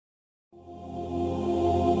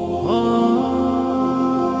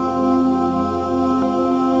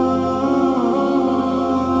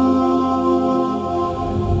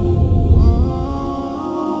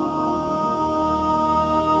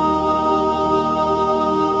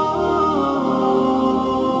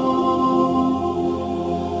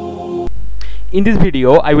In this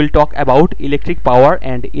video, I will talk about electric power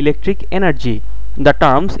and electric energy. The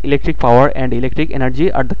terms electric power and electric energy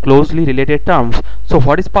are the closely related terms. So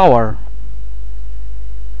what is power?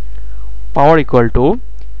 Power equal to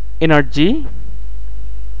energy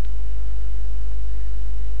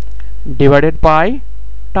divided by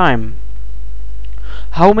time.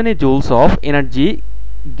 How many joules of energy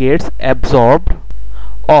gets absorbed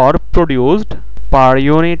or produced per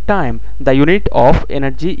unit time? The unit of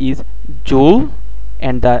energy is joule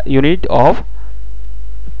and the unit of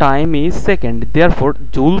time is second. Therefore the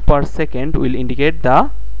joule per second will indicate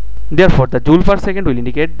the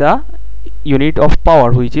unit of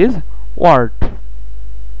power, which is watt.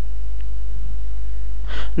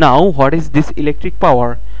 Now what is this electric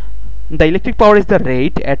power? The electric power is the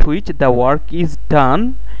rate at which the work is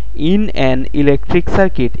done in an electric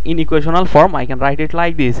circuit. In equational form, I can write it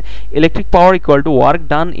like this: electric power equal to work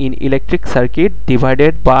done in electric circuit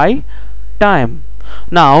divided by time.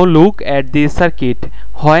 Now look at this circuit.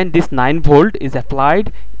 When this 9 volt is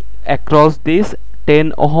applied across this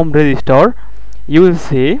 10 ohm resistor, you will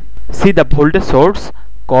see the voltage source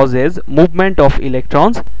causes movement of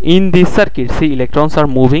electrons in this circuit. See, electrons are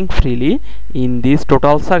moving freely in this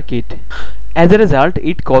total circuit. As a result,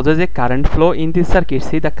 it causes a current flow in this circuit.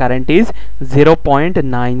 See, the current is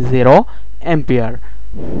 0.90 ampere.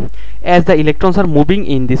 As the electrons are moving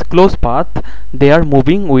in this closed path, they are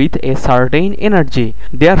moving with a certain energy.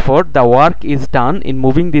 Therefore, the work is done in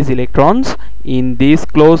moving these electrons in this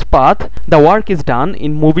closed path. The work is done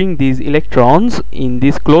in moving these electrons in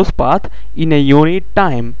this closed path in a unit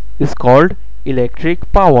time is called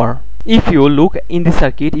electric power. If you look in the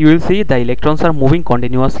circuit, you will see the electrons are moving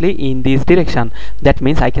continuously in this direction. That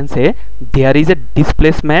means I can say there is a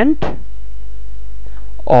displacement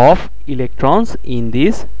of electrons in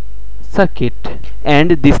this circuit,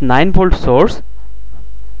 and this 9 volt source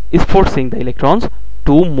is forcing the electrons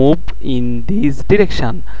to move in this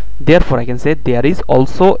direction. Therefore I can say there is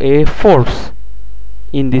also a force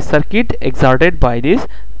in this circuit exerted by this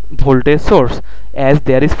voltage source. As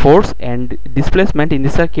there is force and displacement in the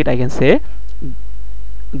circuit, I can say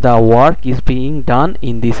the work is being done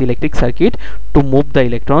in this electric circuit to move the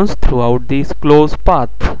electrons throughout this closed path.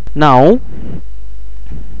 Now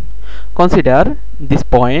consider this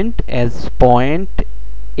point as point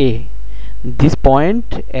A, this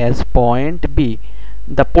point as point B.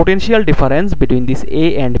 The potential difference between this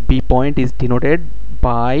A and B point is denoted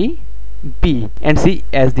by B. And see,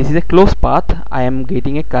 as this is a closed path, I am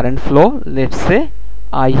getting a current flow, let's say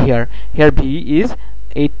I here. Here B is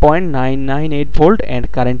 8.998 volt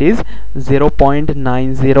and current is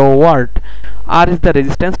 0.90 watt. R is the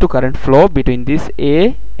resistance to current flow between this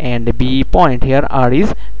A and B point. Here R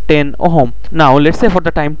is 10 ohm. Now let's say for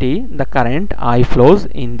the time t, the current I flows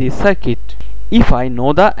in this circuit. If I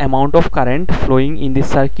know the amount of current flowing in this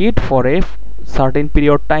circuit for a certain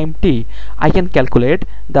period time t, I can calculate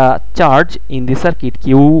the charge in the circuit,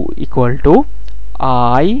 Q equal to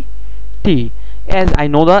IT. As I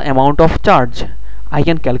know the amount of charge, I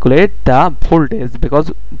can calculate the voltage,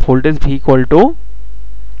 because voltage V equal to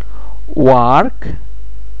work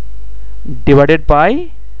divided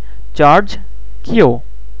by charge Q.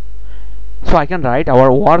 So I can write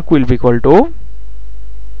our work will be equal to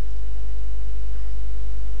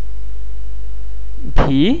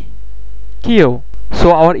V Q.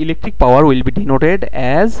 So our electric power will be denoted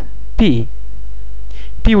as P.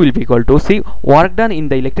 P will be equal to, see, work done in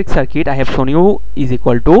the electric circuit I have shown you is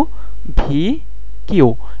equal to V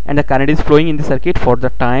Q, and the current is flowing in the circuit for the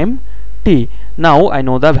time t. Now I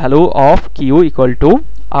know the value of Q equal to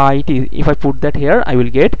IT. If I put that here, I will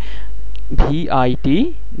get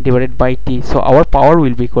VIT divided by T. So our power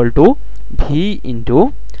will be equal to V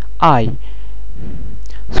into I.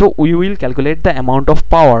 So we will calculate the amount of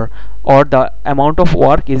power or the amount of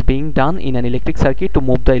work is being done in an electric circuit to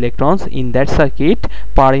move the electrons in that circuit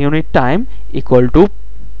per unit time equal to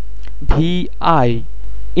VI.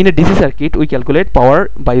 In a DC circuit, we calculate power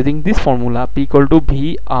by using this formula: P equal to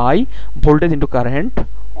VI, voltage into current,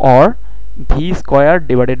 or V square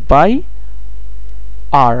divided by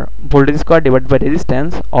R, voltage square divided by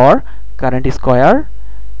resistance, or current square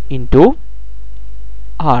into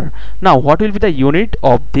R. Now what will be the unit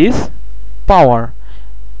of this power?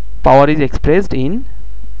 Power is expressed in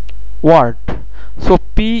watt. So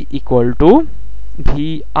P equal to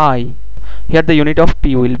VI. Here the unit of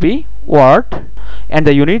P will be watt, and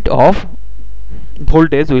the unit of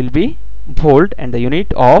voltage will be volt, and the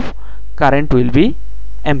unit of current will be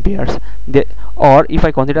amperes. Or if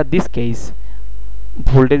I consider this case,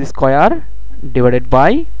 voltage square divided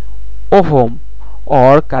by ohm,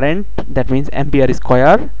 or current, that means ampere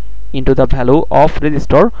square into the value of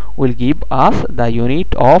resistor will give us the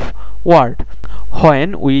unit of watt.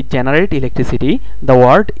 When we generate electricity, the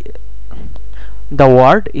watt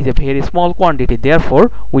is a very small quantity,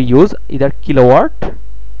 therefore we use either kilowatt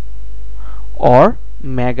or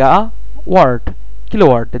megawatt.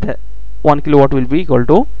 Kilowatt, 1 kilowatt will be equal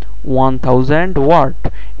to 1000 watt,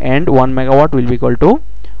 and 1 megawatt will be equal to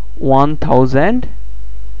 1000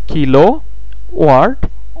 kilowatt,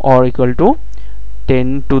 or equal to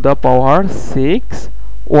 10 to the power 6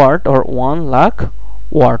 watt, or 1 lakh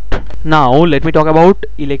watt. Now let me talk about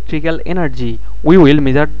electrical energy. We will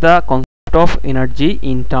measure the concept of energy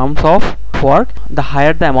in terms of work. The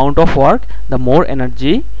higher the amount of work, the more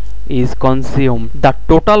energy is consumed. The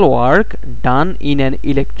total work done in an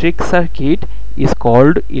electric circuit is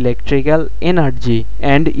called electrical energy,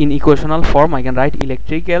 and in equational form I can write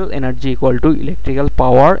electrical energy equal to electrical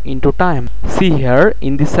power into time. See here,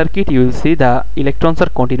 in this circuit you will see the electrons are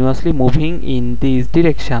continuously moving in this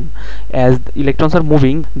direction. As the electrons are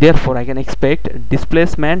moving, therefore I can expect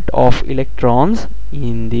displacement of electrons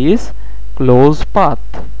in this closed path.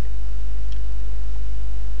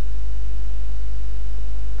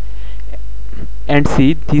 And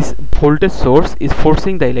see, this voltage source is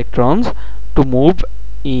forcing the electrons to move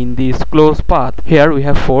in this closed path. Here we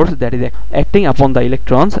have force that is acting upon the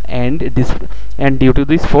electrons, and due to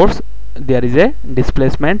this force there is a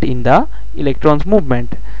displacement in the electrons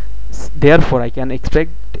movement. Therefore I can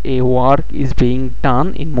expect a work is being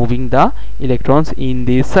done in moving the electrons in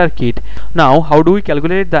this circuit. Now how do we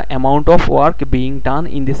calculate the amount of work being done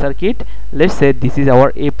in this circuit? Let's say this is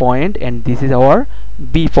our A point and this is our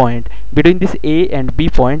B point. Between this A and B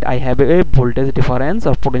point I have a voltage difference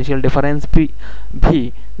or potential difference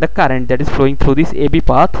V. The current that is flowing through this AB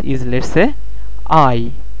path is, let's say,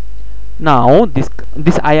 I. Now this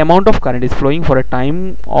I amount of current is flowing for a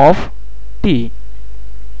time of T.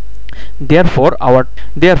 Therefore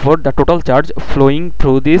the total charge flowing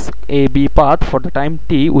through this AB path for the time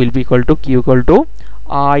T will be equal to Q equal to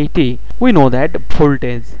IT. We know that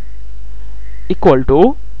voltage equal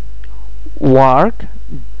to work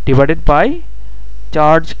divided by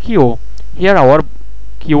charge Q. Here our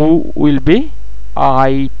Q will be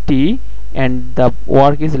IT and the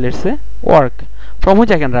work is, let's say, work, from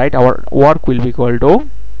which I can write our work will be equal to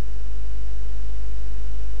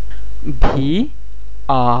VIT.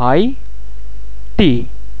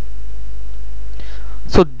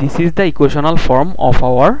 So this is the equational form of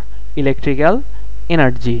our electrical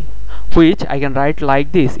energy, which I can write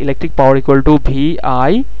like this: electric power equal to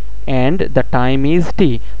VI and the time is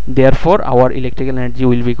T. Therefore our electrical energy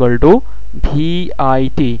will be equal to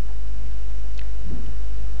VIT.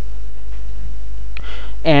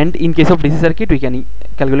 And in case of DC circuit we can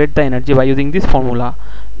calculate the energy by using this formula.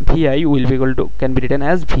 VI will be equal to, can be written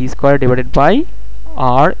as V square divided by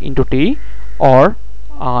R into T, or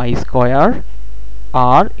I square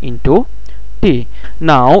R into T.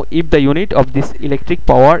 Now if the unit of this electric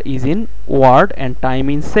power is in watt and time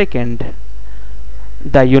in second,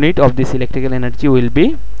 the unit of this electrical energy will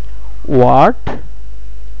be watt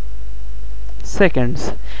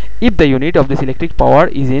seconds. If the unit of this electric power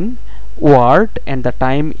is in watt and the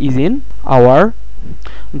time is in hour,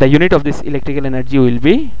 the unit of this electrical energy will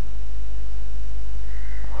be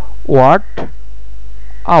watt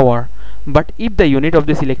hour. But if the unit of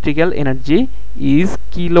this electrical energy is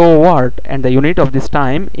kilowatt and the unit of this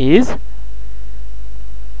time is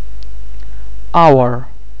hour,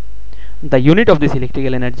 the unit of this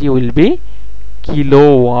electrical energy will be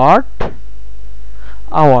kilowatt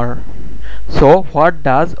hour. So what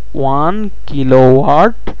does 1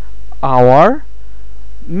 kilowatt hour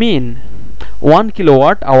mean? 1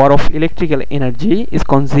 kilowatt hour of electrical energy is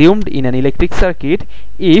consumed in an electric circuit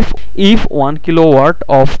if 1 kilowatt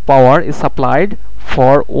of power is supplied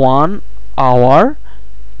for 1 hour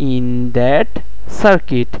in that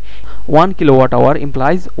circuit. 1 kilowatt hour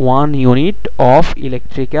implies 1 unit of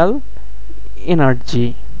electrical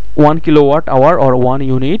energy. 1 kilowatt hour or 1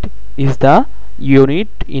 unit is the unit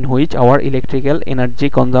in which our electrical energy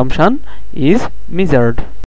consumption is measured.